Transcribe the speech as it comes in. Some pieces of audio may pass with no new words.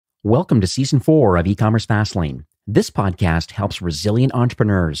Welcome to Season 4 of E-commerce Fastlane. This podcast helps resilient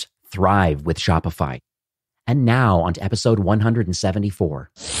entrepreneurs thrive with Shopify. And now on to episode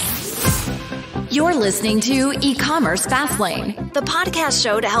 174. You're listening to E-commerce Fastlane, the podcast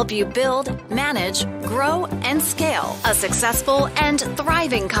show to help you build, manage, grow, and scale a successful and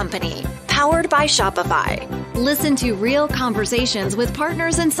thriving company, powered by Shopify. Listen to real conversations with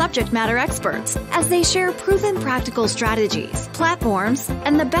partners and subject matter experts as they share proven practical strategies, platforms,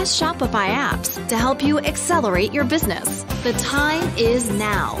 and the best Shopify apps to help you accelerate your business. The time is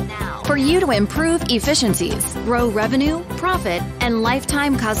now for you to improve efficiencies, grow revenue, profit, and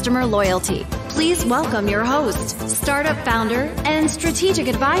lifetime customer loyalty. Please welcome your host, startup founder, and strategic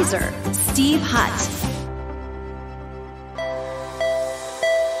advisor, Steve Hutt.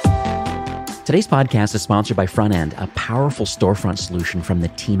 Today's podcast is sponsored by Frontend, a powerful storefront solution from the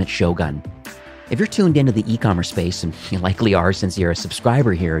team at Shogun. If you're tuned into the e-commerce space, and you likely are since you're a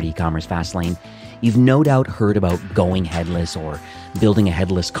subscriber here at E-commerce Fastlane, you've no doubt heard about going headless or building a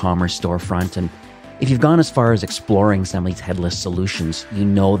headless commerce storefront. And if you've gone as far as exploring some of these headless solutions, you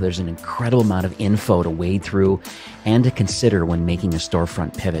know there's an incredible amount of info to wade through and to consider when making a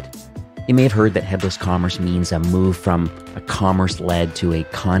storefront pivot. You may have heard that headless commerce means a move from a commerce-led to a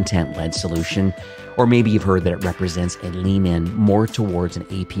content-led solution, or maybe you've heard that it represents a lean-in more towards an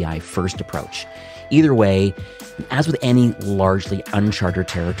API-first approach. Either way, as with any largely uncharted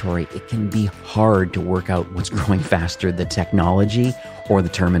territory, it can be hard to work out what's growing faster, the technology or the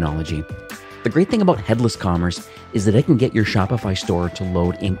terminology. The great thing about headless commerce is that it can get your Shopify store to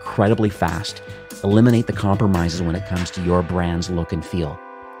load incredibly fast, eliminate the compromises when it comes to your brand's look and feel.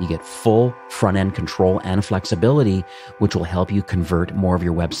 You get full front-end control and flexibility, which will help you convert more of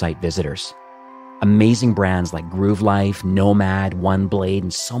your website visitors. Amazing brands like Groove Life, Nomad, OneBlade,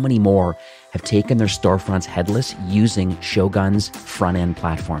 and so many more have taken their storefronts headless using Shogun's front-end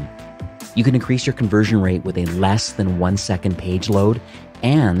platform. You can increase your conversion rate with a less than 1 second page load,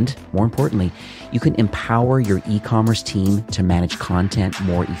 and more importantly, you can empower your e-commerce team to manage content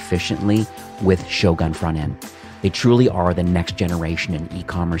more efficiently with Shogun Frontend. They truly are the next generation in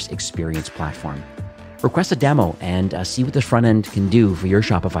e-commerce experience platform. Request a demo and see what this front end can do for your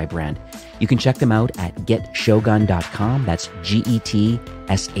Shopify brand. You can check them out at getshogun.com. That's GETSHOGUN,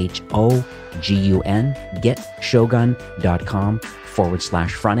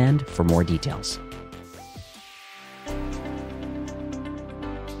 getshogun.com/front end for more details.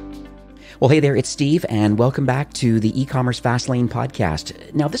 Well, hey there, it's Steve, and welcome back to the E-commerce Fastlane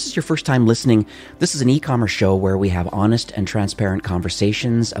podcast. Now, if this is your first time listening, this is an e-commerce show where we have honest and transparent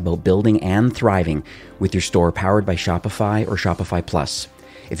conversations about building and thriving with your store powered by Shopify or Shopify Plus.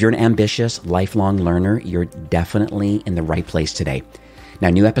 If you're an ambitious, lifelong learner, you're definitely in the right place today. Now,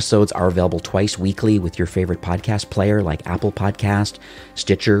 new episodes are available twice weekly with your favorite podcast player like Apple Podcast,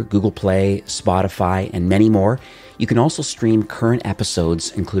 Stitcher, Google Play, Spotify, and many more. You can also stream current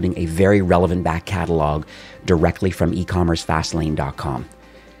episodes, including a very relevant back catalog, directly from ecommercefastlane.com.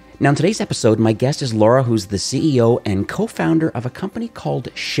 Now, in today's episode, my guest is Laura, who's the CEO and co-founder of a company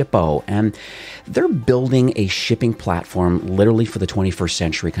called Shippo, and they're building a shipping platform literally for the 21st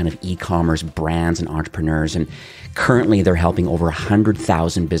century kind of e-commerce brands and entrepreneurs. And currently, they're helping over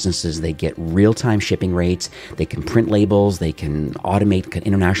 100,000 businesses. They get real-time shipping rates. They can print labels. They can automate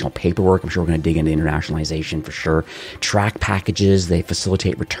international paperwork. I'm sure we're going to dig into internationalization for sure. Track packages. They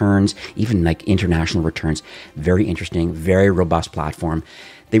facilitate returns, even like international returns. Very interesting, very robust platform.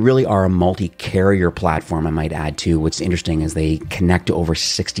 They really are a multi-carrier platform, I might add too. What's interesting is they connect to over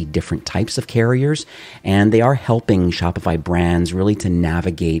 60 different types of carriers, and they are helping Shopify brands really to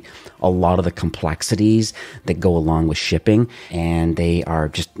navigate a lot of the complexities that go along with shipping. And they are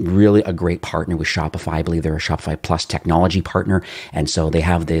just really a great partner with Shopify. I believe they're a Shopify Plus technology partner. And so they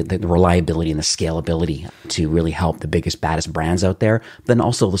have the reliability and the scalability to really help the biggest, baddest brands out there, but then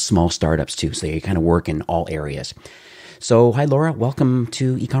also the small startups too. So they kind of work in all areas. So, hi, Laura. Welcome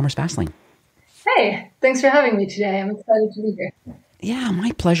to E-commerce Fastlane. Hey, thanks for having me today. I'm excited to be here. Yeah,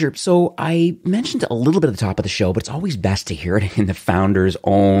 my pleasure. So I mentioned a little bit at the top of the show, but it's always best to hear it in the founder's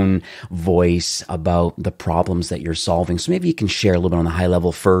own voice about the problems that you're solving. So maybe you can share a little bit on the high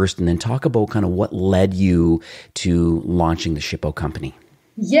level first and then talk about kind of what led you to launching the Shippo company.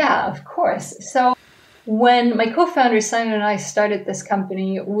 Yeah, of course. So when my co-founder Simon and I started this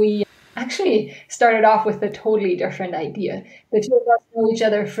company, we actually started off with a totally different idea. The two of us know each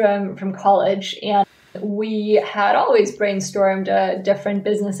other from college, and we had always brainstormed different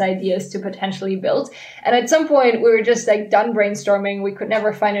business ideas to potentially build. And at some point, we were just like done brainstorming. We could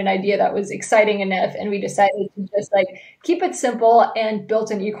never find an idea that was exciting enough. And we decided to just like keep it simple and built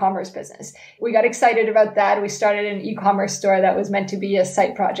an e-commerce business. We got excited about that. We started an e-commerce store that was meant to be a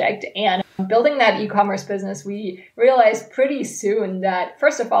side project. And building that e-commerce business, we realized pretty soon that,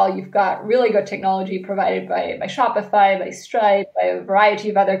 first of all, you've got really good technology provided by Shopify, by Stripe, by a variety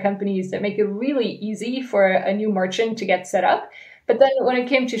of other companies that make it really easy for a new merchant to get set up. But then when it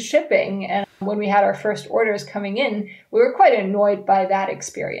came to shipping and when we had our first orders coming in, we were quite annoyed by that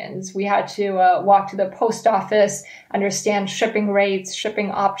experience. We had to walk to the post office, understand shipping rates,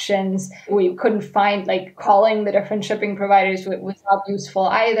 shipping options. We couldn't find, like, calling the different shipping providers was not useful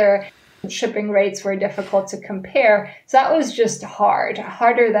either. Shipping rates were difficult to compare. So that was just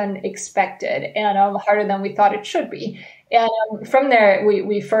harder than expected, and harder than we thought it should be. And from there,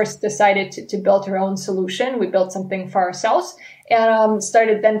 we first decided to build our own solution. We built something for ourselves and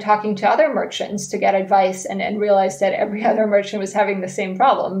started then talking to other merchants to get advice, and realized that every other merchant was having the same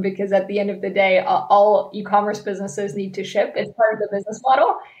problem, because at the end of the day, all e-commerce businesses need to ship. It's part of the business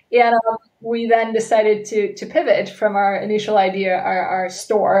model. And we then decided to pivot from our initial idea, our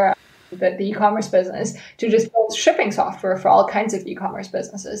store, the e-commerce business, to just build shipping software for all kinds of e-commerce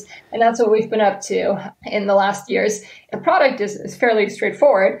businesses. And that's what we've been up to in the last years. The product is fairly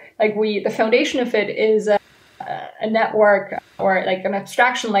straightforward. Like the foundation of it is a network, or like an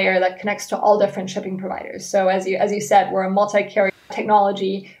abstraction layer that connects to all different shipping providers. So as you said, we're a multi-carrier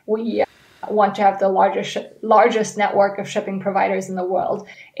technology. We want to have the largest network of shipping providers in the world.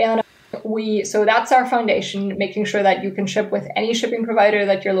 And so that's our foundation, making sure that you can ship with any shipping provider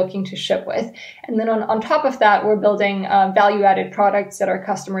that you're looking to ship with. And then on top of that, we're building value-added products that our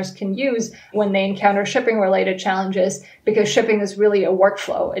customers can use when they encounter shipping-related challenges, because shipping is really a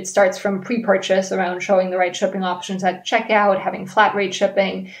workflow. It starts from pre-purchase, around showing the right shipping options at checkout, having flat rate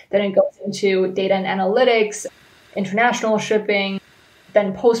shipping. Then it goes into data and analytics, international shipping.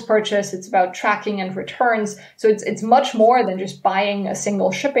 Then post-purchase, it's about tracking and returns. So it's much more than just buying a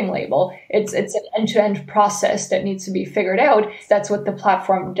single shipping label. It's an end-to-end process that needs to be figured out. That's what the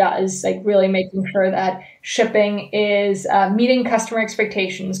platform does, like really making sure that shipping is meeting customer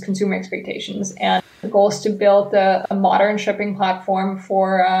expectations, consumer expectations. And the goal is to build a modern shipping platform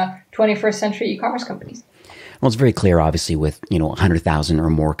for 21st century e-commerce companies. Well, it's very clear, obviously, with 100,000 or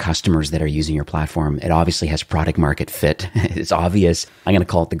more customers that are using your platform. It obviously has product market fit. It's obvious. I'm going to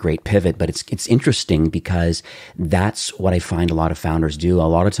call it the great pivot, but it's interesting because that's what I find a lot of founders do. A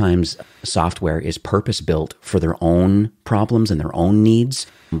lot of times, software is purpose built for their own problems and their own needs.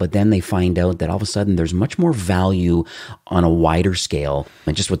 But then they find out that all of a sudden there's much more value on a wider scale,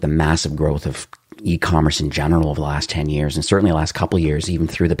 and just with the massive growth of e-commerce in general over the last 10 years, and certainly the last couple of years, even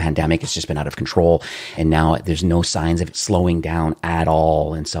through the pandemic, it's just been out of control. And now there's no signs of it slowing down at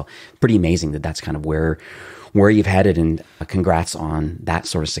all. And so pretty amazing that that's kind of where you've headed, and congrats on that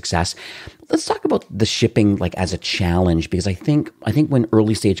sort of success. Let's talk about the shipping like as a challenge, because I think when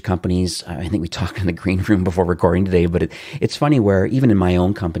early stage companies, I think we talked in the green room before recording today, but it's funny where even in my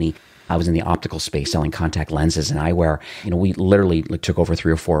own company, I was in the optical space selling contact lenses and eyewear. We literally took over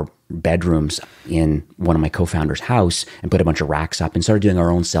 3 or 4 bedrooms in one of my co-founders' house and put a bunch of racks up and started doing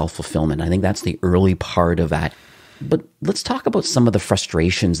our own self-fulfillment. I think that's the early part of that. But let's talk about some of the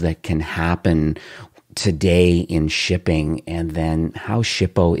frustrations that can happen today in shipping, and then how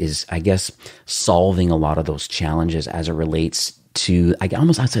Shippo is, I guess, solving a lot of those challenges as it relates to,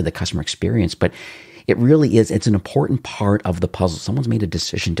 almost outside the customer experience, but it really is. It's an important part of the puzzle. Someone's made a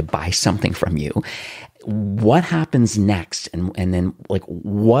decision to buy something from you. What happens next? And then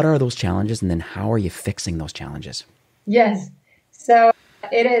what are those challenges? And then how are you fixing those challenges? Yes. So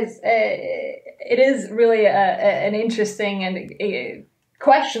it is really an interesting and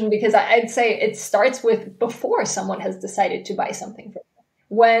question, because I'd say it starts with before someone has decided to buy something from you.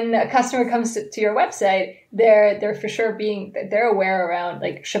 When a customer comes to your website, they're for sure they're aware around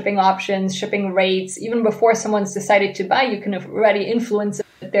like shipping options, shipping rates. Even before someone's decided to buy, you can already influence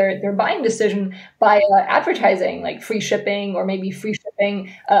their buying decision by advertising like free shipping, or maybe free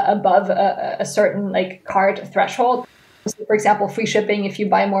shipping above a certain like cart threshold. So for example, free shipping if you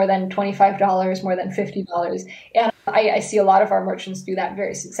buy more than $25, more than $50. And I see a lot of our merchants do that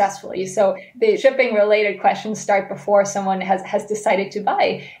very successfully. So the shipping related questions start before someone has decided to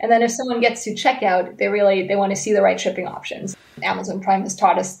buy. And then if someone gets to checkout, they want to see the right shipping options. Amazon Prime has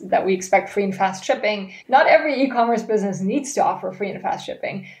taught us that we expect free and fast shipping. Not every e-commerce business needs to offer free and fast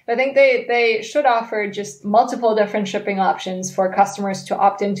shipping. But I think they should offer just multiple different shipping options for customers to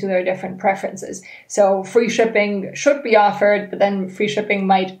opt into their different preferences. So free shipping should be offered, but then free shipping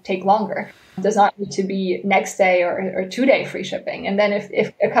might take longer. does not need to be next day or 2-day free shipping. And then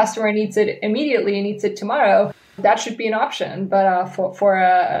if a customer needs it immediately and needs it tomorrow, that should be an option, but for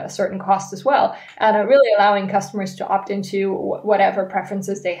a certain cost as well. And really allowing customers to opt into whatever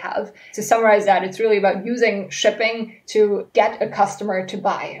preferences they have. To summarize that, it's really about using shipping to get a customer to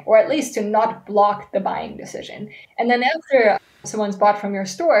buy, or at least to not block the buying decision. And then after someone's bought from your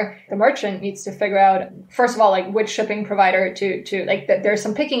store, the merchant needs to figure out, first of all, like which shipping provider to like, there's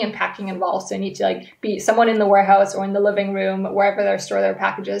some picking and packing involved. So you need to like be someone in the warehouse or in the living room, wherever they store their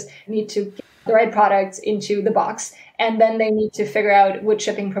packages, need to get the right products into the box. And then they need to figure out which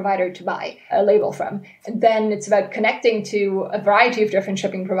shipping provider to buy a label from. And then it's about connecting to a variety of different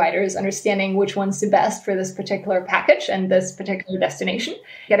shipping providers, understanding which one's the best for this particular package and this particular destination,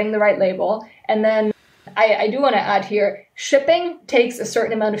 getting the right label. And then I do want to add here, shipping takes a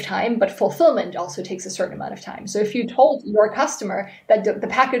certain amount of time, but fulfillment also takes a certain amount of time. So if you told your customer that the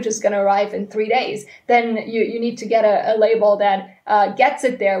package is going to arrive in 3 days, then you need to get a label that gets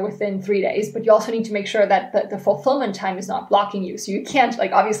it there within 3 days, but you also need to make sure that the fulfillment time is not blocking you. So you can't,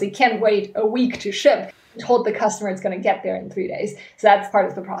 like, obviously can't wait a week to ship. You told the customer it's going to get there in 3 days. So that's part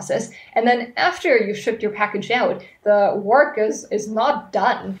of the process. And then after you've shipped your package out, the work is not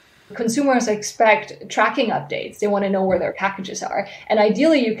done. Consumers expect tracking updates. They want to know where their packages are. And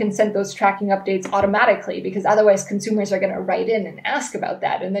ideally, you can send those tracking updates automatically, because otherwise consumers are going to write in and ask about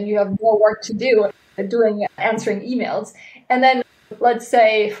that. And then you have more work to do answering emails. And then let's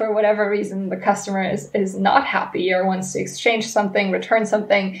say for whatever reason, the customer is not happy or wants to exchange something, return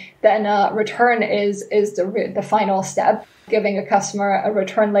something, then return is the final step. Giving a customer a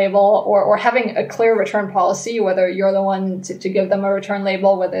return label or having a clear return policy, whether you're the one to give them a return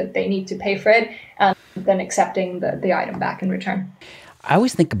label, whether they need to pay for it, and then accepting the item back in return. I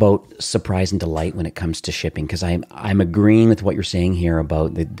always think about surprise and delight when it comes to shipping, because I'm agreeing with what you're saying here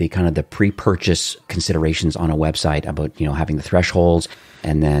about the kind of the pre-purchase considerations on a website about, having the thresholds,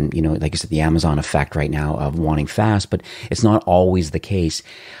 and then, like you said, the Amazon effect right now of wanting fast, but it's not always the case.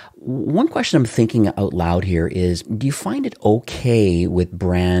 One question I'm thinking out loud here is, do you find it okay with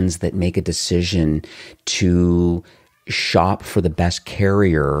brands that make a decision to shop for the best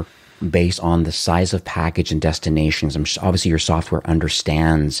carrier based on the size of package and destinations? Obviously, your software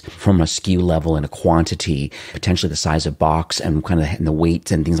understands from a SKU level and a quantity, potentially the size of box and kind of the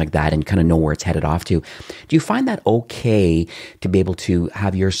weight and things like that, and kind of know where it's headed off to. Do you find that okay to be able to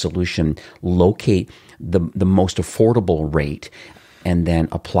have your solution locate the most affordable rate and then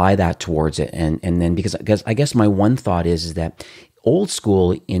apply that towards it? And then because I guess my one thought is that old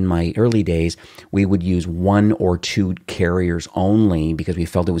school, in my early days, we would use 1 or 2 carriers only because we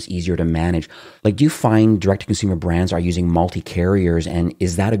felt it was easier to manage. Like, do you find direct-to-consumer brands are using multi-carriers, and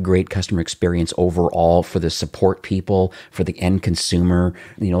is that a great customer experience overall for the support people, for the end consumer?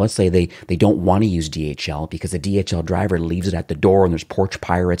 Let's say they don't want to use DHL because the DHL driver leaves it at the door and there's porch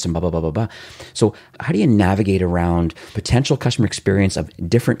pirates and blah, blah, blah, blah, blah. So how do you navigate around potential customer experience of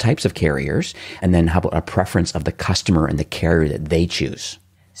different types of carriers, and then how about a preference of the customer and the carrier that they choose?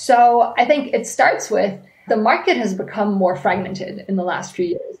 So I think it starts with the market has become more fragmented in the last few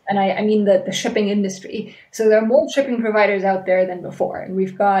years. And I mean the shipping industry. So there are more shipping providers out there than before. And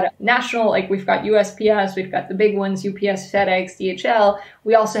we've got national, like we've got USPS, we've got the big ones, UPS, FedEx, DHL.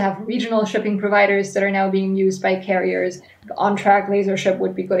 We also have regional shipping providers that are now being used by carriers. OnTrack, LaserShip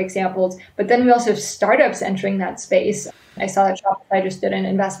would be good examples. But then we also have startups entering that space. I saw that Shopify just did an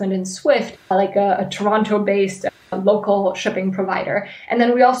investment in Swift, like a Toronto-based local shipping provider. And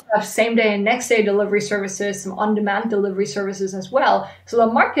then we also have same-day and next-day delivery services, some on-demand delivery services as well. So the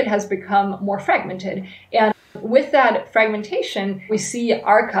market has become more fragmented. And with that fragmentation, we see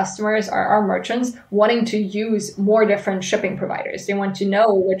our customers, our merchants, wanting to use more different shipping providers. They want to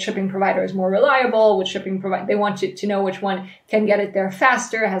know which shipping provider is more reliable, which shipping provider, they want to know which one can get it there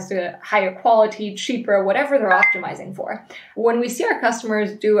faster, has the higher quality, cheaper, whatever they're optimizing for. When we see our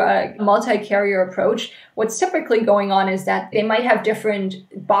customers do a multi-carrier approach, what's typically going on is that they might have different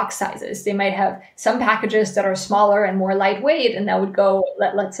box sizes. They might have some packages that are smaller and more lightweight, and that would go,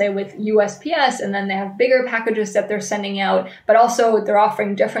 let's say, with USPS, and then they have bigger packages that they're sending out, but also they're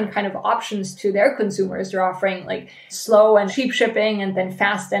offering different kind of options to their consumers. They're offering like slow and cheap shipping, and then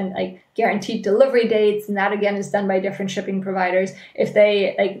fast and like guaranteed delivery dates, and that again is done by different shipping providers. If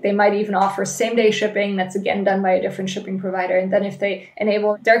they might even offer same-day shipping, that's again done by a different shipping provider. And then if they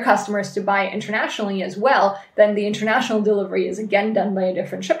enable their customers to buy internationally as well, then the international delivery is again done by a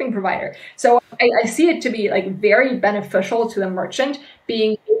different shipping provider. So I see it to be like very beneficial to the merchant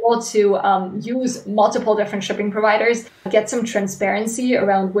being able to use multiple different shipping providers, get some transparency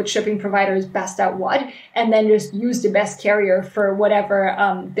around which shipping provider is best at what, and then just use the best carrier for whatever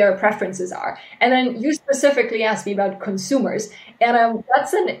their preferences are. And then you specifically asked me about consumers. And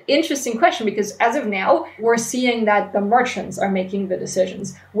that's an interesting question because as of now, we're seeing that the merchants are making the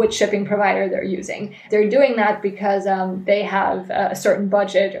decisions which shipping provider they're using. They're doing that because they have a certain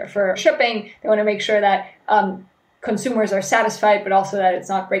budget for shipping. They want to make sure that consumers are satisfied, but also that it's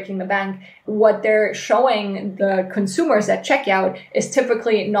not breaking the bank. What they're showing the consumers at checkout is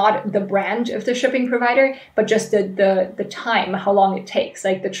typically not the brand of the shipping provider, but just the time, how long it takes.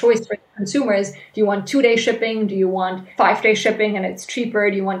 Like the choice for consumers, do you want 2-day shipping? Do you want 5-day shipping and it's cheaper?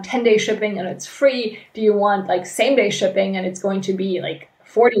 Do you want 10-day shipping and it's free? Do you want like same-day shipping and it's going to be like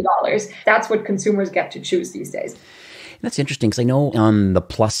 $40? That's what consumers get to choose these days. That's interesting because I know on the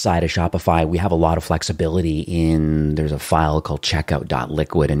plus side of Shopify, we have a lot of flexibility there's a file called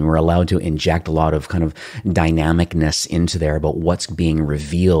checkout.liquid, and we're allowed to inject a lot of kind of dynamicness into there about what's being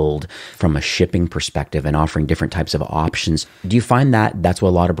revealed from a shipping perspective and offering different types of options. Do you find that that's what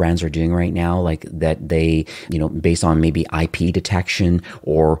a lot of brands are doing right now? Like that they, based on maybe IP detection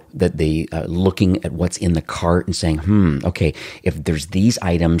or that they looking at what's in the cart and saying, okay, if there's these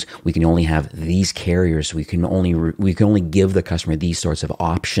items, we can only have these carriers. We can only give the customer these sorts of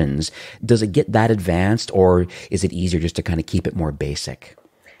options. Does it get that advanced, or is it easier just to kind of keep it more basic?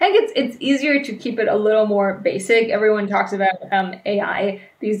 I think it's easier to keep it a little more basic. Everyone talks about AI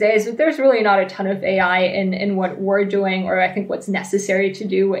these days, but there's really not a ton of AI in what we're doing, or I think what's necessary to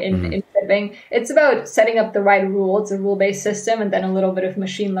do in shipping. It's about setting up the right rule. It's a rule-based system, and then a little bit of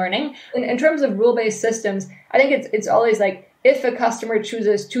machine learning. In terms of rule-based systems, I think it's always like if a customer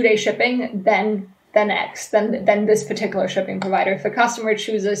chooses 2-day shipping, then X, then this particular shipping provider. If the customer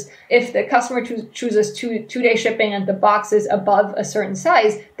chooses 2-day shipping and the box is above a certain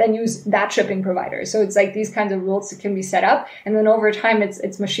size, then use that shipping provider. So it's like these kinds of rules that can be set up. And then over time,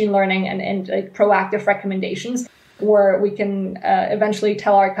 it's machine learning and like proactive recommendations where we can eventually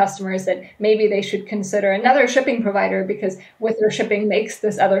tell our customers that maybe they should consider another shipping provider because with their shipping mix,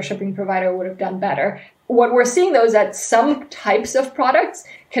 this other shipping provider would have done better. What we're seeing, though, is that some types of products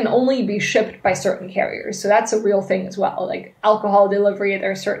can only be shipped by certain carriers. So that's a real thing as well. Like alcohol delivery,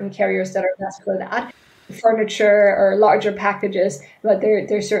 there are certain carriers that are best for that. Furniture or larger packages, but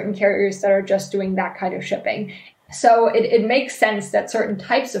there's certain carriers that are just doing that kind of shipping. So it makes sense that certain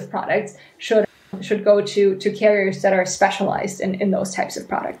types of products should go to carriers that are specialized in those types of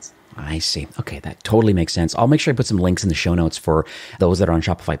products. I see. Okay, that totally makes sense. I'll make sure I put some links in the show notes for those that are on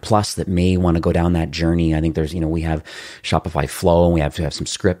Shopify Plus that may want to go down that journey. I think there's, we have Shopify Flow, and we have to have some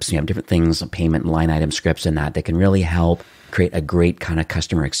scripts. We have different things, payment and line item scripts and that can really help create a great kind of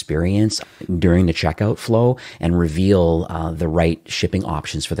customer experience during the checkout flow and reveal the right shipping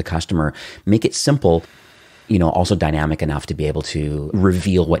options for the customer. Make it simple. Also dynamic enough to be able to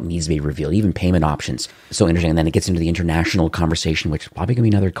reveal what needs to be revealed, even payment options. So interesting. And then it gets into the international conversation, which is probably going to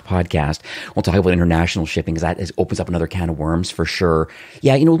be another podcast. We'll talk about international shipping because that opens up another can of worms for sure.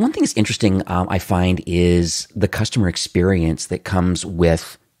 Yeah, one thing that's interesting I find is the customer experience that comes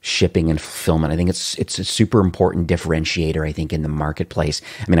with shipping and fulfillment. I think it's a super important differentiator, I think, in the marketplace.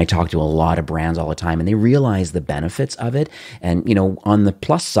 I mean, I talk to a lot of brands all the time and they realize the benefits of it. And, on the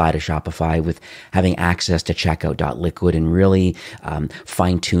plus side of Shopify with having access to checkout.liquid and really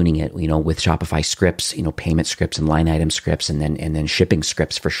fine tuning it, with Shopify scripts, payment scripts and line item scripts and then shipping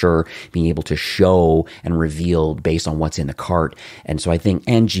scripts for sure, being able to show and reveal based on what's in the cart. And so I think,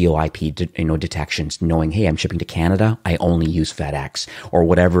 and geo IP, detections, knowing, hey, I'm shipping to Canada, I only use FedEx or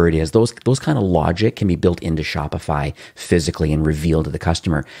whatever it is, those kind of logic can be built into Shopify physically and revealed to the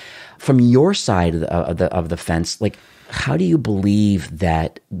customer. From your side of the fence, like how do you believe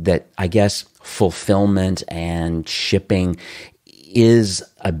that I guess fulfillment and shipping is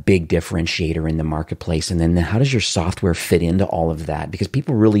a big differentiator in the marketplace? And then how does your software fit into all of that? Because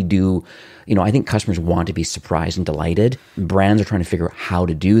people really do, I think customers want to be surprised and delighted. Brands are trying to figure out how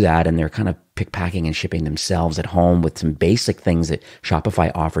to do that, and they're kind of pickpacking and shipping themselves at home with some basic things that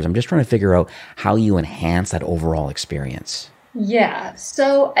Shopify offers. I'm just trying to figure out how you enhance that overall experience. Yeah,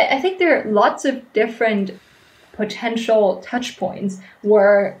 so I think there are lots of different potential touch points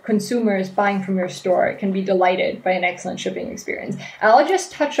where consumers buying from your store can be delighted by an excellent shipping experience. And I'll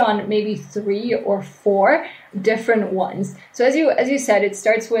just touch on maybe 3 or 4 different ones. So as you said, it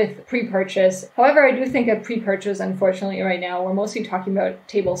starts with pre-purchase. However, I do think at pre-purchase, unfortunately, right now, we're mostly talking about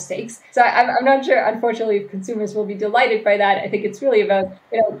table stakes. So I'm not sure, unfortunately, if consumers will be delighted by that. I think it's really about,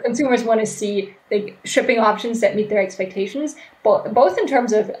 consumers want to see the shipping options that meet their expectations, both in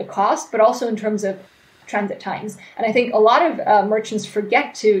terms of cost, but also in terms of transit times. And I think a lot of merchants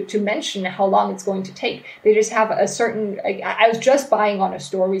forget to mention how long it's going to take. They just have a certain, I was just buying on a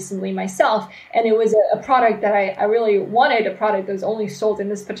store recently myself, and it was a product that I really wanted, a product that was only sold in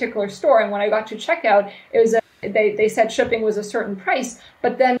this particular store. And when I got to checkout, it was they said shipping was a certain price,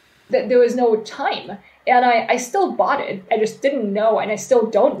 but then there was no time. And I still bought it. I just didn't know, and I still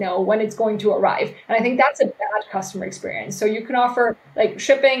don't know when it's going to arrive. And I think that's a bad customer experience. So you can offer like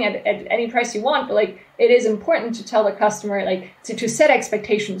shipping at any price you want, but like it is important to tell the customer like to set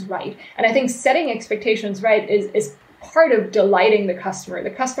expectations right. And I think setting expectations right is part of delighting the customer. The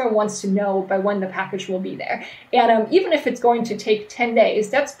customer wants to know by when the package will be there. And even if it's going to take 10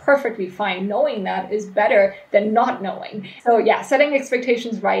 days, that's perfectly fine. Knowing that is better than not knowing. So yeah, setting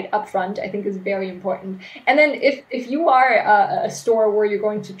expectations right up front, I think is very important. And then if you are a store where you're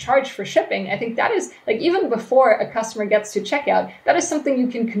going to charge for shipping, I think that is like even before a customer gets to checkout, that is something you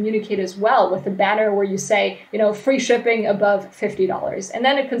can communicate as well with a banner where you say, free shipping above $50. And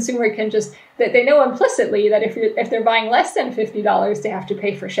then a consumer can just, they know implicitly that if they're buying less than $50, they have to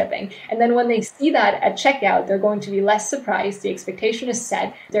pay for shipping. And then when they see that at checkout, they're going to be less surprised. The expectation is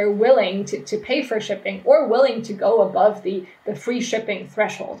set. They're willing to pay for shipping or willing to go above the free shipping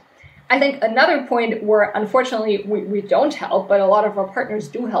threshold. I think another point where unfortunately we don't help, but a lot of our partners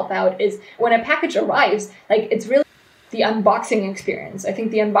do help out, is when a package arrives, like it's really the unboxing experience. I think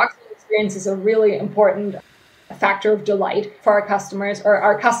the unboxing experience is a really important factor of delight for our customers, or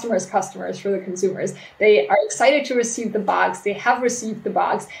our customers' customers, for the consumers. They are excited to receive the box. They have received the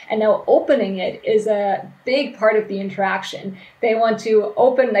box, and now opening it is a big part of the interaction. They want to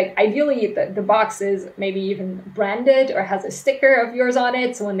open, like ideally the box is maybe even branded or has a sticker of yours on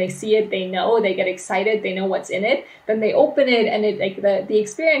it. So when they see it, they know, they get excited, they know what's in it. Then they open it, and it like the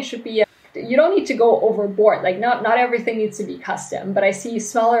experience should be you don't need to go overboard. Like not everything needs to be custom, but I see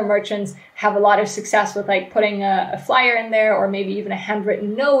smaller merchants have a lot of success with like putting a flyer in there, or maybe even a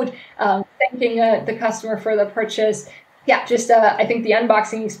handwritten note, thanking the customer for the purchase. Yeah, just I think the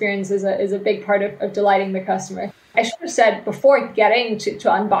unboxing experience is a big part of delighting the customer. I should have said before getting to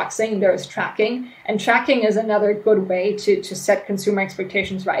unboxing, there's tracking. And tracking is another good way to set consumer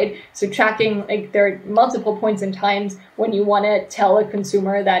expectations right. So tracking, like there are multiple points in times when you want to tell a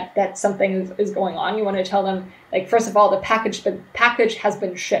consumer that something is going on. You want to tell them, like, first of all, the package has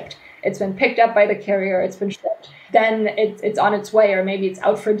been shipped. It's been picked up by the carrier. It's been shipped. Then it's on its way, or maybe it's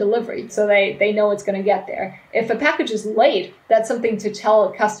out for delivery. So they know it's going to get there. If a package is late, that's something to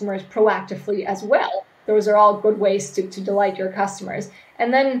tell customers proactively as well. Those are all good ways to delight your customers.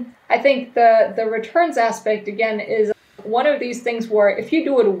 And then I think the returns aspect, again, is one of these things where if you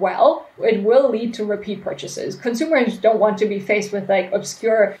do it well, it will lead to repeat purchases. Consumers don't want to be faced with like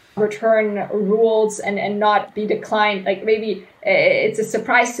obscure return rules and not be declined. Like maybe it's a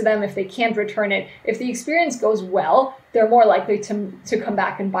surprise to them if they can't return it. If the experience goes well, they're more likely to come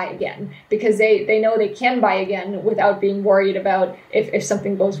back and buy again, because they know they can buy again without being worried about if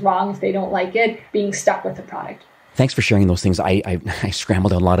something goes wrong, if they don't like it, being stuck with the product. Thanks for sharing those things. I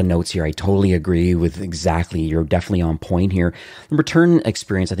scrambled a lot of notes here. I totally agree with exactly. You're definitely on point here. The return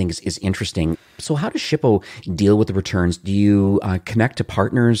experience, I think, is interesting. So how does Shippo deal with the returns? Do you connect to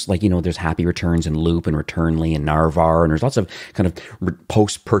partners? Like, there's Happy Returns and Loop and Returnly and Narvar, and there's lots of kind of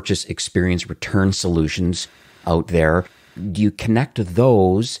post-purchase experience return solutions out there. Do you connect to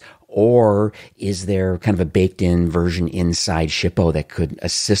those? Or is there kind of a baked-in version inside Shippo that could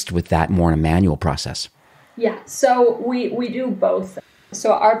assist with that more in a manual process? Yeah, so we do both.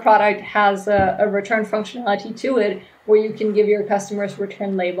 So our product has a return functionality to it where you can give your customers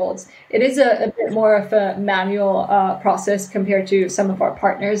return labels. It is a bit more of a manual process compared to some of our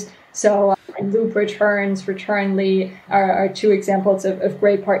partners. So Loop Returns, Returnly are two examples of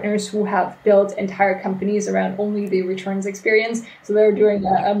great partners who have built entire companies around only the returns experience. So they're doing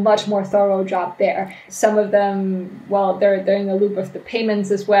a much more thorough job there. Some of them, well, they're in the loop of the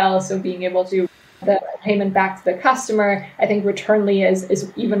payments as well. So being able to the payment back to the customer. I think Returnly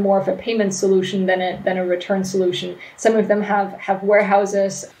is even more of a payment solution than a return solution. Some of them have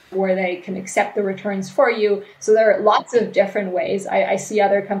warehouses where they can accept the returns for you. So there are lots of different ways. I see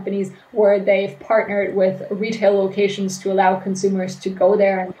other companies where they've partnered with retail locations to allow consumers to go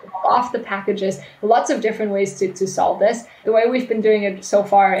there and drop off the packages. Lots of different ways to solve this. The way we've been doing it so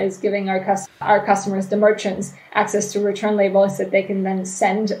far is giving our customers, the merchants, access to return labels that they can then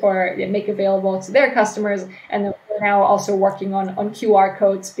send or make available to their customers. And then we're now also working on QR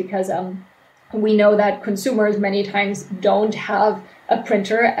codes because we know that consumers many times don't have a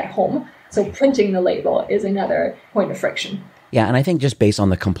printer at home. So printing the label is another point of friction. Yeah, and I think just based on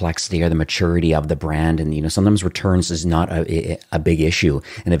the complexity or the maturity of the brand, and sometimes returns is not a big issue,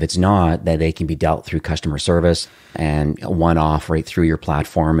 and if it's not, that they can be dealt through customer service and one-off right through your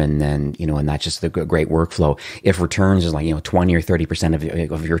platform, and then and that's just a great workflow. If returns is like 20 or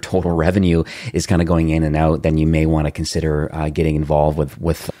 30% of your total revenue is kind of going in and out, then you may want to consider getting involved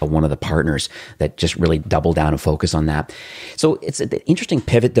with one of the partners that just really double down and focus on that. So it's an interesting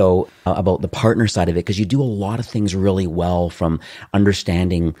pivot though about the partner side of it, because you do a lot of things really well, from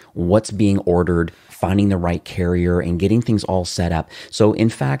understanding what's being ordered, finding the right carrier, and getting things all set up. So in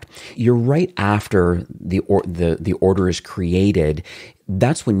fact, you're right after the order is created.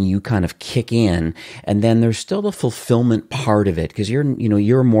 That's when you kind of kick in, and then there's still the fulfillment part of it, because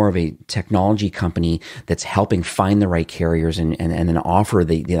you're more of a technology company that's helping find the right carriers and then offer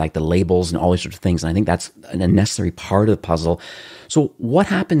the labels and all these sorts of things. And I think that's a necessary part of the puzzle. So what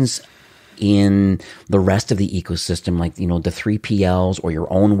happens in the rest of the ecosystem, like, the 3PLs or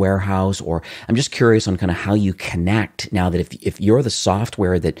your own warehouse? Or I'm just curious on kind of how you connect now that if you're the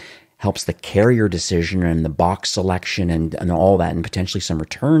software that helps the carrier decision and the box selection and all that, and potentially some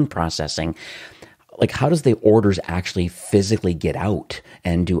return processing, like how does the orders actually physically get out?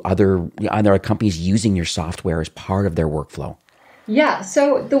 And are there companies using your software as part of their workflow? Yeah,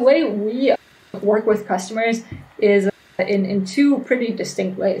 so the way we work with customers is in two pretty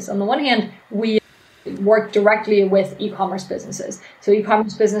distinct ways. On the one hand, we work directly with e-commerce businesses. So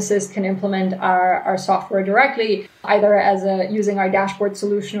e-commerce businesses can implement our software directly, either using our dashboard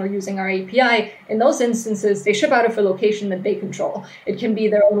solution or using our API. In those instances, they ship out of a location that they control. It can be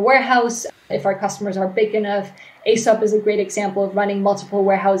their own warehouse if our customers are big enough. ASOP is a great example of running multiple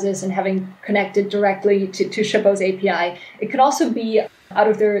warehouses and having connected directly to Shippo's API. It could also be out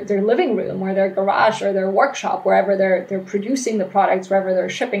of their living room or their garage or their workshop, wherever they're producing the products, wherever they're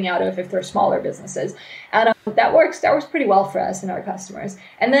shipping out of, if they're smaller businesses. And that works pretty well for us and our customers.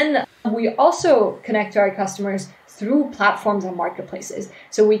 And then we also connect to our customers through platforms and marketplaces.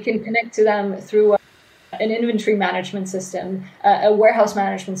 So we can connect to them through an inventory management system, a warehouse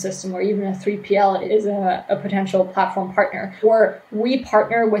management system, or even a 3PL is a potential platform partner. Or we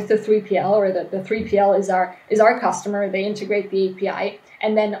partner with the 3PL, or the 3PL is our customer. They integrate the API,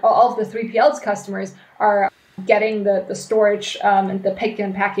 and then all of the 3PL's customers are getting the storage and the pick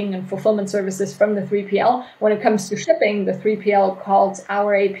and packing and fulfillment services from the 3PL. When it comes to shipping, the 3PL calls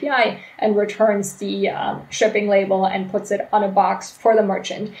our API and returns the shipping label and puts it on a box for the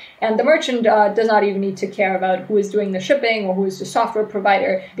merchant. And the merchant does not even need to care about who is doing the shipping or who is the software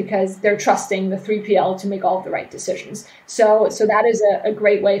provider, because they're trusting the 3PL to make all of the right decisions. So that is a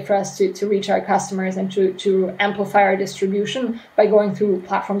great way for us to reach our customers and to amplify our distribution by going through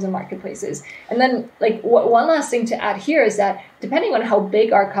platforms and marketplaces. And then one last thing to add here is that depending on how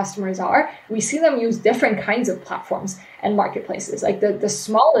big our customers are, we see them use different kinds of platforms and marketplaces. Like the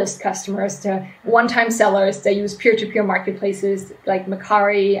smallest customers, the one-time sellers, they use peer-to-peer marketplaces like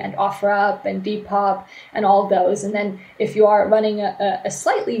Mercari and OfferUp and Depop and all of those. And then if you are running a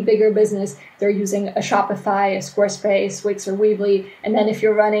slightly bigger business, they're using a Shopify, a Squarespace, Wix, or Weebly. And then if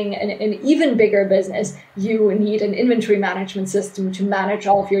you're running an even bigger business, you need an inventory management system to manage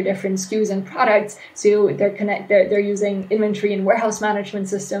all of your different SKUs and products. So they're using inventory and warehouse management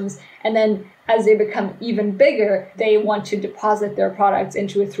systems. And then as they become even bigger, they want to deposit their products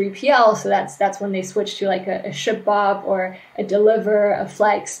into a 3PL. So that's when they switch to like a ShipBob or a Deliver, a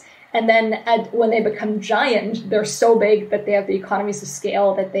Flex. And then when they become giant, they're so big that they have the economies of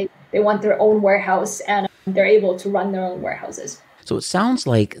scale that they want their own warehouse, and they're able to run their own warehouses. So it sounds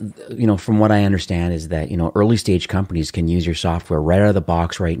like, from what I understand is that, early stage companies can use your software right out of the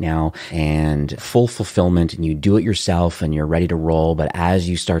box right now and full fulfillment, and you do it yourself and you're ready to roll. But as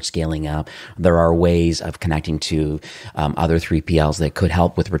you start scaling up, there are ways of connecting to other 3PLs that could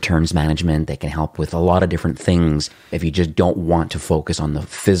help with returns management. They can help with a lot of different things if you just don't want to focus on the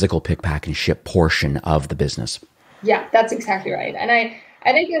physical pick, pack, and ship portion of the business. Yeah, that's exactly right. And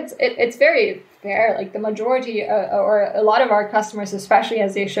I think it's very fair. Like the majority or a lot of our customers, especially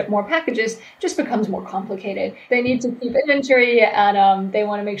as they ship more packages, just becomes more complicated. They need to keep inventory, and they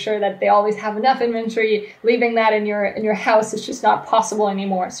want to make sure that they always have enough inventory. Leaving that in your house is just not possible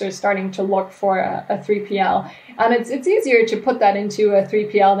anymore. So starting to look for a 3PL. And it's easier to put that into a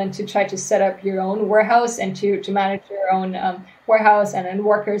 3PL than to try to set up your own warehouse and to manage your own warehouse and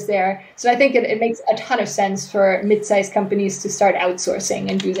workers there. So I think it makes a ton of sense for mid-sized companies to start outsourcing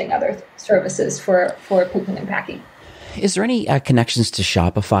and using other services for picking and packing. Is there any connections to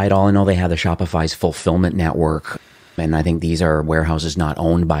Shopify at all? I know they have the Shopify's fulfillment network. And I think these are warehouses not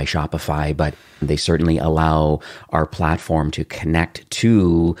owned by Shopify, but they certainly allow our platform to connect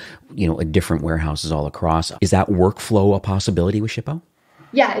to, different warehouses all across. Is that workflow a possibility with Shippo?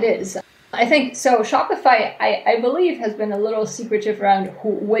 Yeah, it is. I think so. Shopify, I believe, has been a little secretive around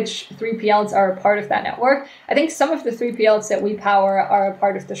which 3PLs are a part of that network. I think some of the 3PLs that we power are a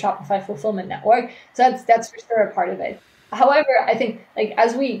part of the Shopify fulfillment network. So that's for sure a part of it. However, I think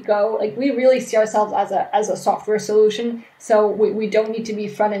as we go, we really see ourselves as a software solution. So we don't need to be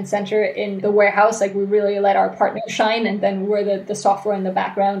front and center in the warehouse. We really let our partners shine, and then we're the software in the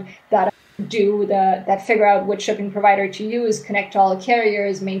background that that figure out which shipping provider to use, connect to all the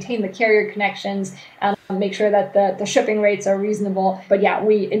carriers, maintain the carrier connections, and make sure that the shipping rates are reasonable. But yeah,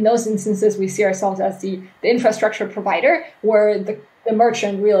 in those instances, we see ourselves as the infrastructure provider, where the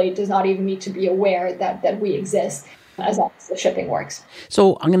merchant really does not even need to be aware that we exist, as long as the shipping works.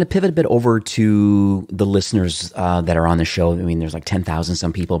 So I'm going to pivot a bit over to the listeners that are on the show. I mean, there's 10,000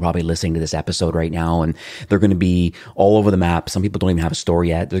 some people probably listening to this episode right now, and they're going to be all over the map. Some people don't even have a store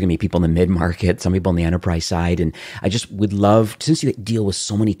yet. There's going to be people in the mid-market, some people on the enterprise side. And I just would love, since you deal with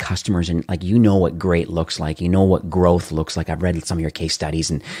so many customers and what great looks like, what growth looks like. I've read some of your case studies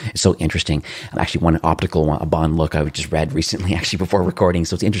and it's so interesting. Actually, one optical, a bond look I just read recently, actually before recording.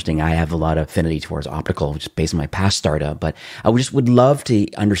 So it's interesting. I have a lot of affinity towards optical, just based on my past startup. But I would love to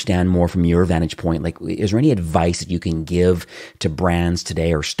understand more from your vantage point. Is there any advice that you can give to brands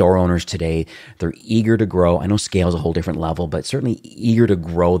today or store owners today? They're eager to grow. I know scale is a whole different level, but certainly eager to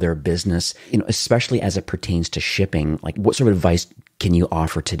grow their business, especially as it pertains to shipping. What sort of advice can you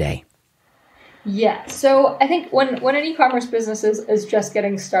offer today? Yeah, so I think when an e-commerce business is just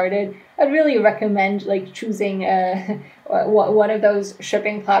getting started, I'd really recommend choosing one of those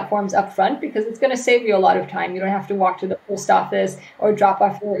shipping platforms up front, because it's going to save you a lot of time. You don't have to walk to the post office or drop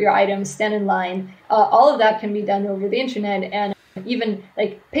off your items, stand in line. All of that can be done over the internet, and even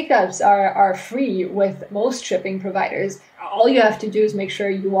pickups are free with most shipping providers. All you have to do is make sure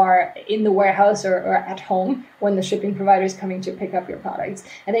you are in the warehouse or at home when the shipping provider is coming to pick up your products.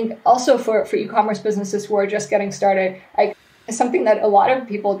 I think also for e-commerce businesses who are just getting started, something that a lot of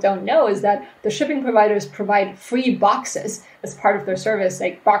people don't know is that the shipping providers provide free boxes as part of their service.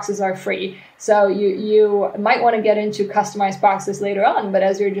 Boxes are free. So you might want to get into customized boxes later on, but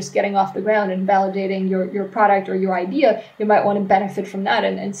as you're just getting off the ground and validating your product or your idea, you might want to benefit from that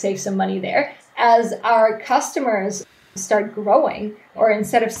and save some money there. As our customers start growing, or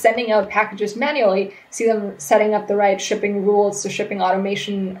instead of sending out packages manually, see them setting up the right shipping rules, to shipping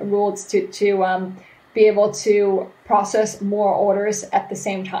automation rules to be able to process more orders at the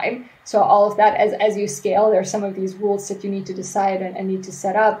same time. So all of that, as you scale, there are some of these rules that you need to decide and need to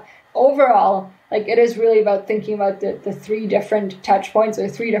set up. Overall, it is really about thinking about the three different touch points, or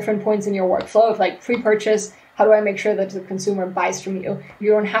three different points in your workflow of pre-purchase. How do I make sure that the consumer buys from you?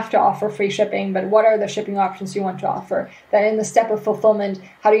 You don't have to offer free shipping, but what are the shipping options you want to offer? Then in the step of fulfillment,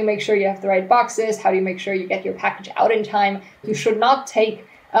 how do you make sure you have the right boxes? How do you make sure you get your package out in time? You should not take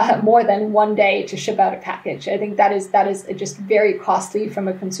more than 1 day to ship out a package. I think that is just very costly from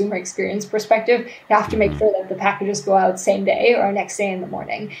a consumer experience perspective. You have to make sure that the packages go out same day or next day in the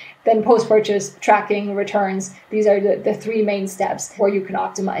morning. Then post-purchase, tracking, returns, these are the three main steps where you can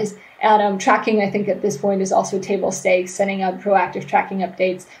optimize. And tracking, I think at this point, is also table stakes, sending out proactive tracking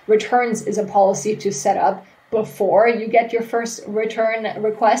updates. Returns is a policy to set up before you get your first return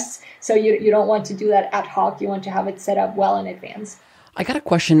requests. So you don't want to do that ad hoc. You want to have it set up well in advance. I got a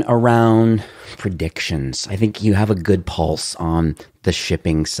question around predictions. I think you have a good pulse on the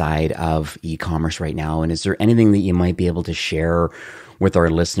shipping side of e-commerce right now. And is there anything that you might be able to share with our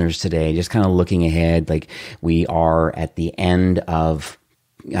listeners today? Just kind of looking ahead, we are at the end of,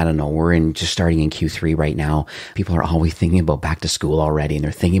 we're just starting in Q3 right now. People are always thinking about back to school already, and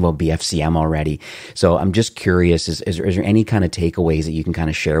they're thinking about BFCM already. So I'm just curious, is there any kind of takeaways that you can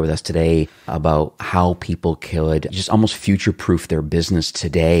kind of share with us today about how people could just almost future-proof their business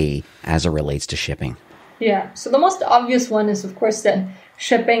today as it relates to shipping? Yeah. So the most obvious one is, of course, that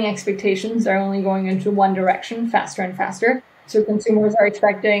shipping expectations are only going into one direction, faster and faster. So consumers are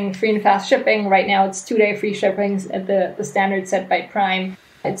expecting free and fast shipping. Right now, it's 2-day free shipping at the standard set by Prime.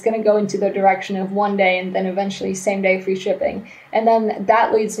 It's going to go into the direction of 1 day and then eventually same day free shipping. And then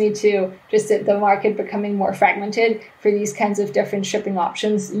that leads me to just the market becoming more fragmented for these kinds of different shipping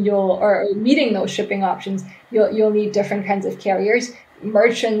options. Or meeting those shipping options, you'll need different kinds of carriers.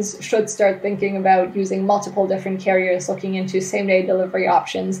 Merchants should start thinking about using multiple different carriers, looking into same day delivery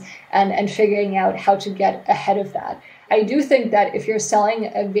options and figuring out how to get ahead of that. I do think that if you're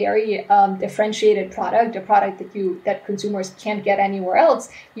selling a very differentiated product, a product that consumers can't get anywhere else,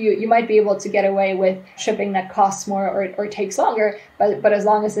 you might be able to get away with shipping that costs more or takes longer. But as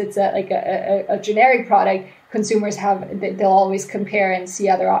long as it's a generic product, consumers they'll always compare and see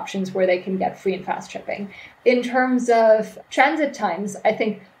other options where they can get free and fast shipping. In terms of transit times,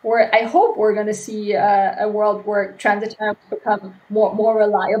 I hope we're going to see a world where transit times become more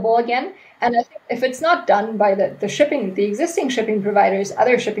reliable again. And I think if it's not done by the existing shipping providers,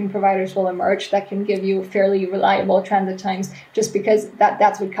 other shipping providers will emerge that can give you fairly reliable transit times, just because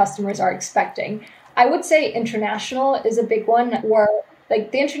that's what customers are expecting. I would say international is a big one, where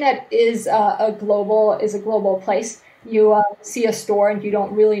like the internet is a global place. You see a store and you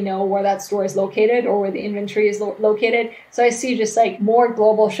don't really know where that store is located or where the inventory is located. So I see just like more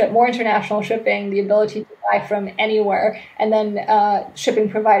more international shipping, the ability to buy from anywhere. And then shipping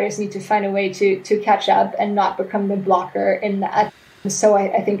providers need to find a way to catch up and not become the blocker in that. So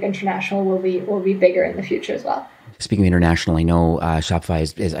I think international will be bigger in the future as well. Speaking of international, I know Shopify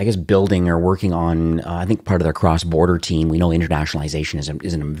is, I guess, building or working on, I think, part of their cross-border team. We know internationalization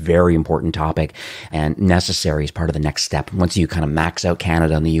is a very important topic and necessary as part of the next step. Once you kind of max out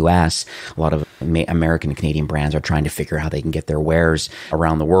Canada and the US, a lot of American and Canadian brands are trying to figure out how they can get their wares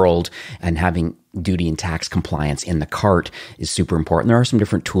around the world, and having duty and tax compliance in the cart is super important. There are some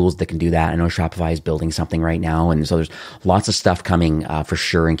different tools that can do that. I know Shopify is building something right now. And so there's lots of stuff coming for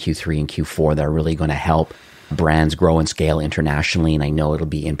sure in Q3 and Q4 that are really going to help brands grow and scale internationally. And I know it'll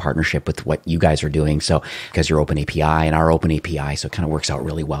be in partnership with what you guys are doing. So because you're Open API and our Open API, so it kind of works out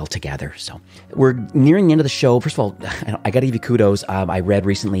really well together. So we're nearing the end of the show. First of all, I got to give you kudos. I read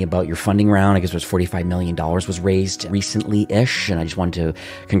recently about your funding round. I guess it was $45 million was raised recently-ish. And I just wanted to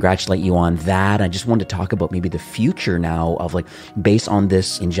congratulate you on that. I just wanted to talk about maybe the future now of like, based on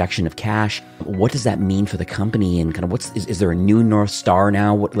this injection of cash, what does that mean for the company, and kind of is there a new North Star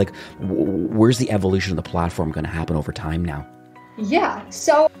now? Where's the evolution of the platform going to happen over time now? Yeah,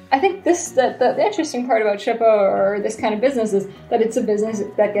 so I think the interesting part about Shippo or this kind of business is that it's a business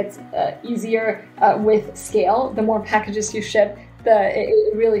that gets easier with scale. The more packages you ship,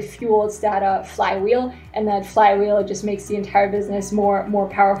 it really fuels that flywheel, and that flywheel just makes the entire business more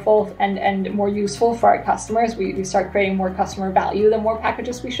powerful and more useful for our customers. We start creating more customer value the more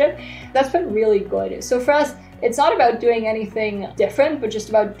packages we ship. That's been really good. So for us, it's not about doing anything different, but just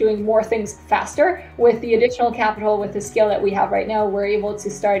about doing more things faster. With the additional capital, with the scale that we have right now, we're able to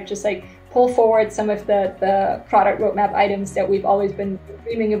start just like pull forward some of the product roadmap items that we've always been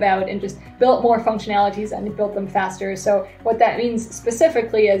dreaming about and just build more functionalities and build them faster. So what that means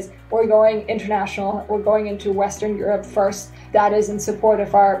specifically is we're going international. We're going into Western Europe first. That is in support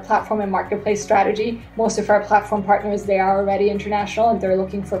of our platform and marketplace strategy. Most of our platform partners, they are already international, and they're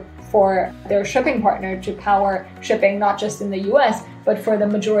looking for their shipping partner to power shipping, not just in the US, but for the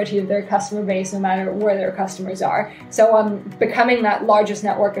majority of their customer base, no matter where their customers are. So becoming that largest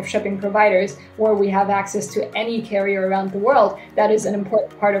network of shipping providers where we have access to any carrier around the world, that is an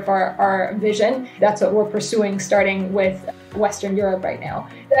important part of our vision. That's what we're pursuing, starting with Western Europe right now.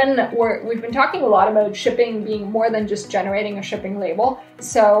 Then we've been talking a lot about shipping being more than just generating a shipping label.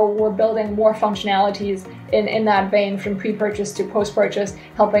 So we're building more functionalities in that vein, from pre-purchase to post-purchase,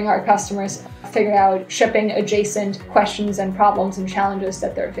 helping our customers figure out shipping adjacent questions and problems and challenges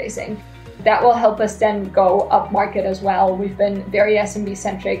that they're facing. That will help us then go up market as well. We've been very SMB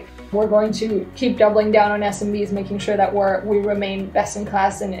centric. We're going to keep doubling down on SMBs, making sure that we remain best in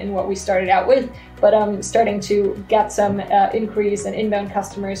class in what we started out with, but starting to get some inquiries and inbound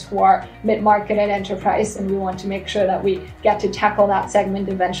customers who are mid-market and enterprise, and we want to make sure that we get to tackle that segment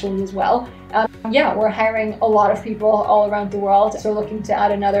eventually as well. We're hiring a lot of people all around the world, so we're looking to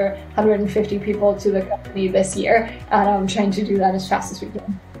add another 150 people to the company this year, and I'm trying to do that as fast as we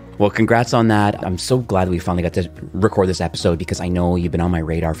can. Well, congrats on that. I'm so glad we finally got to record this episode, because I know you've been on my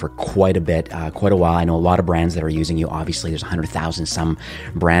radar for quite a bit, quite a while. I know a lot of brands that are using you. Obviously, there's 100,000 some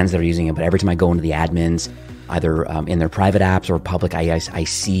brands that are using it, but every time I go into the admins, either in their private apps or public, I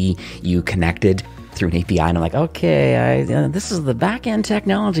see you connected through an API, and I'm like, okay, this is the back-end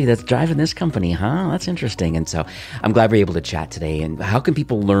technology that's driving this company, huh? That's interesting. And so I'm glad we're able to chat today. And how can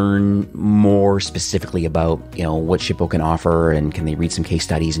people learn more specifically about, what Shippo can offer, and can they read some case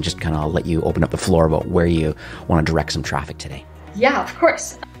studies, and just kind of let you open up the floor about where you want to direct some traffic today? Yeah, of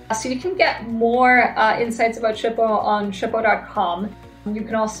course. So you can get more insights about Shippo on shippo.com. You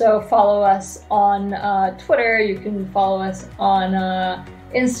can also follow us on Twitter. You can follow us on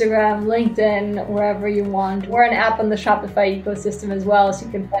Instagram, LinkedIn, wherever you want. We're an app on the Shopify ecosystem as well, so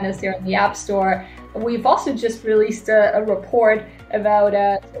you can find us there in the App Store. we've also just released a report about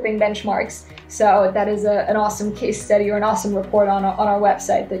shipping benchmarks. So that is an awesome case study or an awesome report on our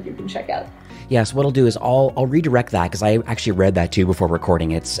website that you can check out. Yes, what I'll do is I'll redirect that because I actually read that too before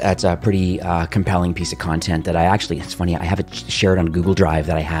recording. It's a pretty compelling piece of content that it's funny, I have it shared on Google Drive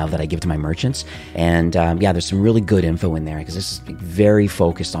that I give to my merchants. And there's some really good info in there because this is very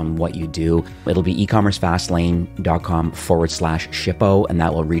focused on what you do. It'll be ecommercefastlane.com/shippo, and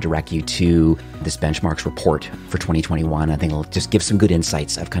that will redirect you to this benchmarks report for 2021. I think it'll just give some good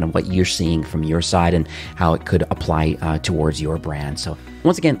insights of kind of what you're seeing from your side and how it could apply towards your brand. So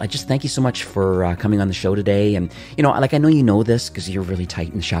once again, I just thank you so much for coming on the show today. And, I know you know this because you're really tight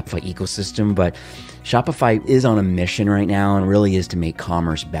in the Shopify ecosystem, but Shopify is on a mission right now and really is to make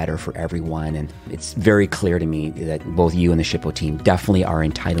commerce better for everyone. And it's very clear to me that both you and the Shippo team definitely are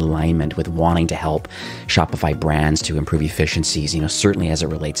in tight alignment with wanting to help Shopify brands to improve efficiencies, certainly as it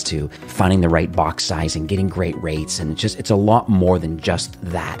relates to finding the right box size and getting great rates. And it's a lot more than just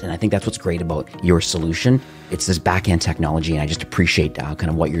that. And I think that's what's great about your solution. It's this back-end technology, and I just appreciate kind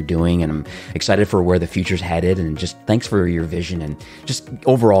of what you're doing, and I'm excited for where the future's headed, and just thanks for your vision and just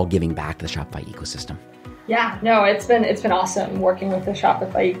overall giving back to the Shopify ecosystem. Yeah, no, it's been awesome working with the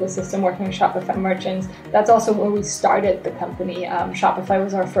Shopify ecosystem, working with Shopify merchants. That's also where we started the company. Shopify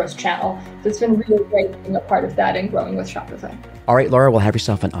was our first channel. So it's been really great being a part of that and growing with Shopify. All right, Laura, well, have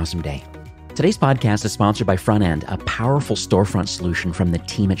yourself an awesome day. Today's podcast is sponsored by Frontend, a powerful storefront solution from the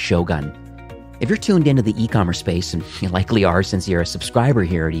team at Shogun. If you're tuned into the e-commerce space, and you likely are since you're a subscriber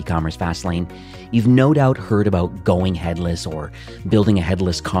here at E-commerce Fastlane, you've no doubt heard about going headless or building a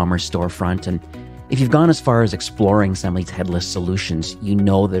headless commerce storefront. And if you've gone as far as exploring some of these headless solutions, you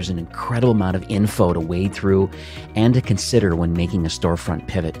know there's an incredible amount of info to wade through and to consider when making a storefront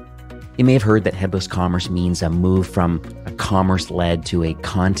pivot. You may have heard that headless commerce means a move from a commerce-led to a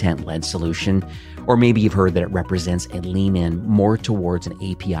content-led solution, or maybe you've heard that it represents a lean-in more towards an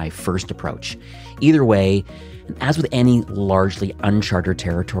API-first approach. Either way, as with any largely uncharted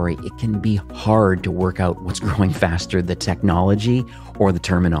territory, it can be hard to work out what's growing faster, the technology or the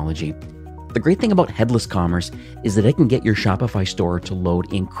terminology. The great thing about headless commerce is that it can get your Shopify store to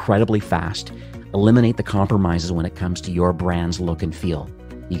load incredibly fast, eliminate the compromises when it comes to your brand's look and feel.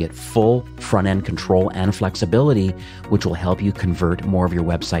 You get full front-end control and flexibility, which will help you convert more of your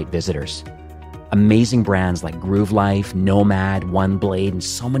website visitors. Amazing brands like Groove Life, Nomad, OneBlade, and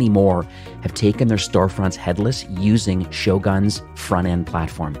so many more have taken their storefronts headless using Shogun's front-end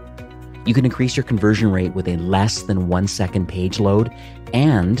platform. You can increase your conversion rate with a less than 1 second page load,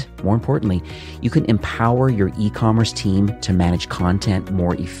 and more importantly, you can empower your e-commerce team to manage content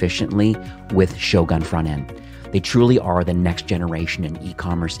more efficiently with Shogun Frontend. They truly are the next generation in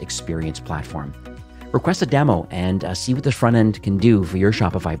e-commerce experience platform. Request a demo and see what the front end can do for your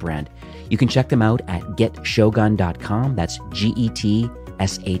Shopify brand. You can check them out at getshogun.com. That's GETSHOGUN,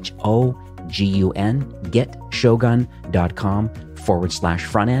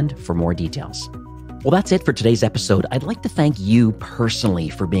 getshogun.com/front end for more details. Well, that's it for today's episode. I'd like to thank you personally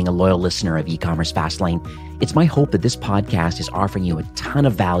for being a loyal listener of E-commerce Fastlane. It's my hope that this podcast is offering you a ton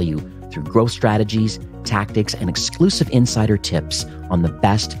of value through growth strategies, tactics, and exclusive insider tips on the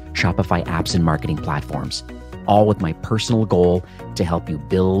best Shopify apps and marketing platforms, all with my personal goal to help you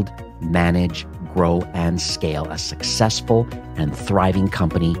build, manage, grow, and scale a successful and thriving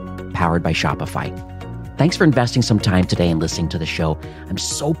company powered by Shopify. Thanks for investing some time today and listening to the show. I'm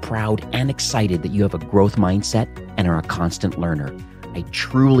so proud and excited that you have a growth mindset and are a constant learner. I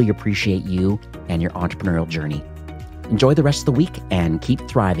truly appreciate you and your entrepreneurial journey. Enjoy the rest of the week and keep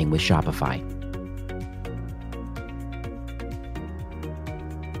thriving with Shopify.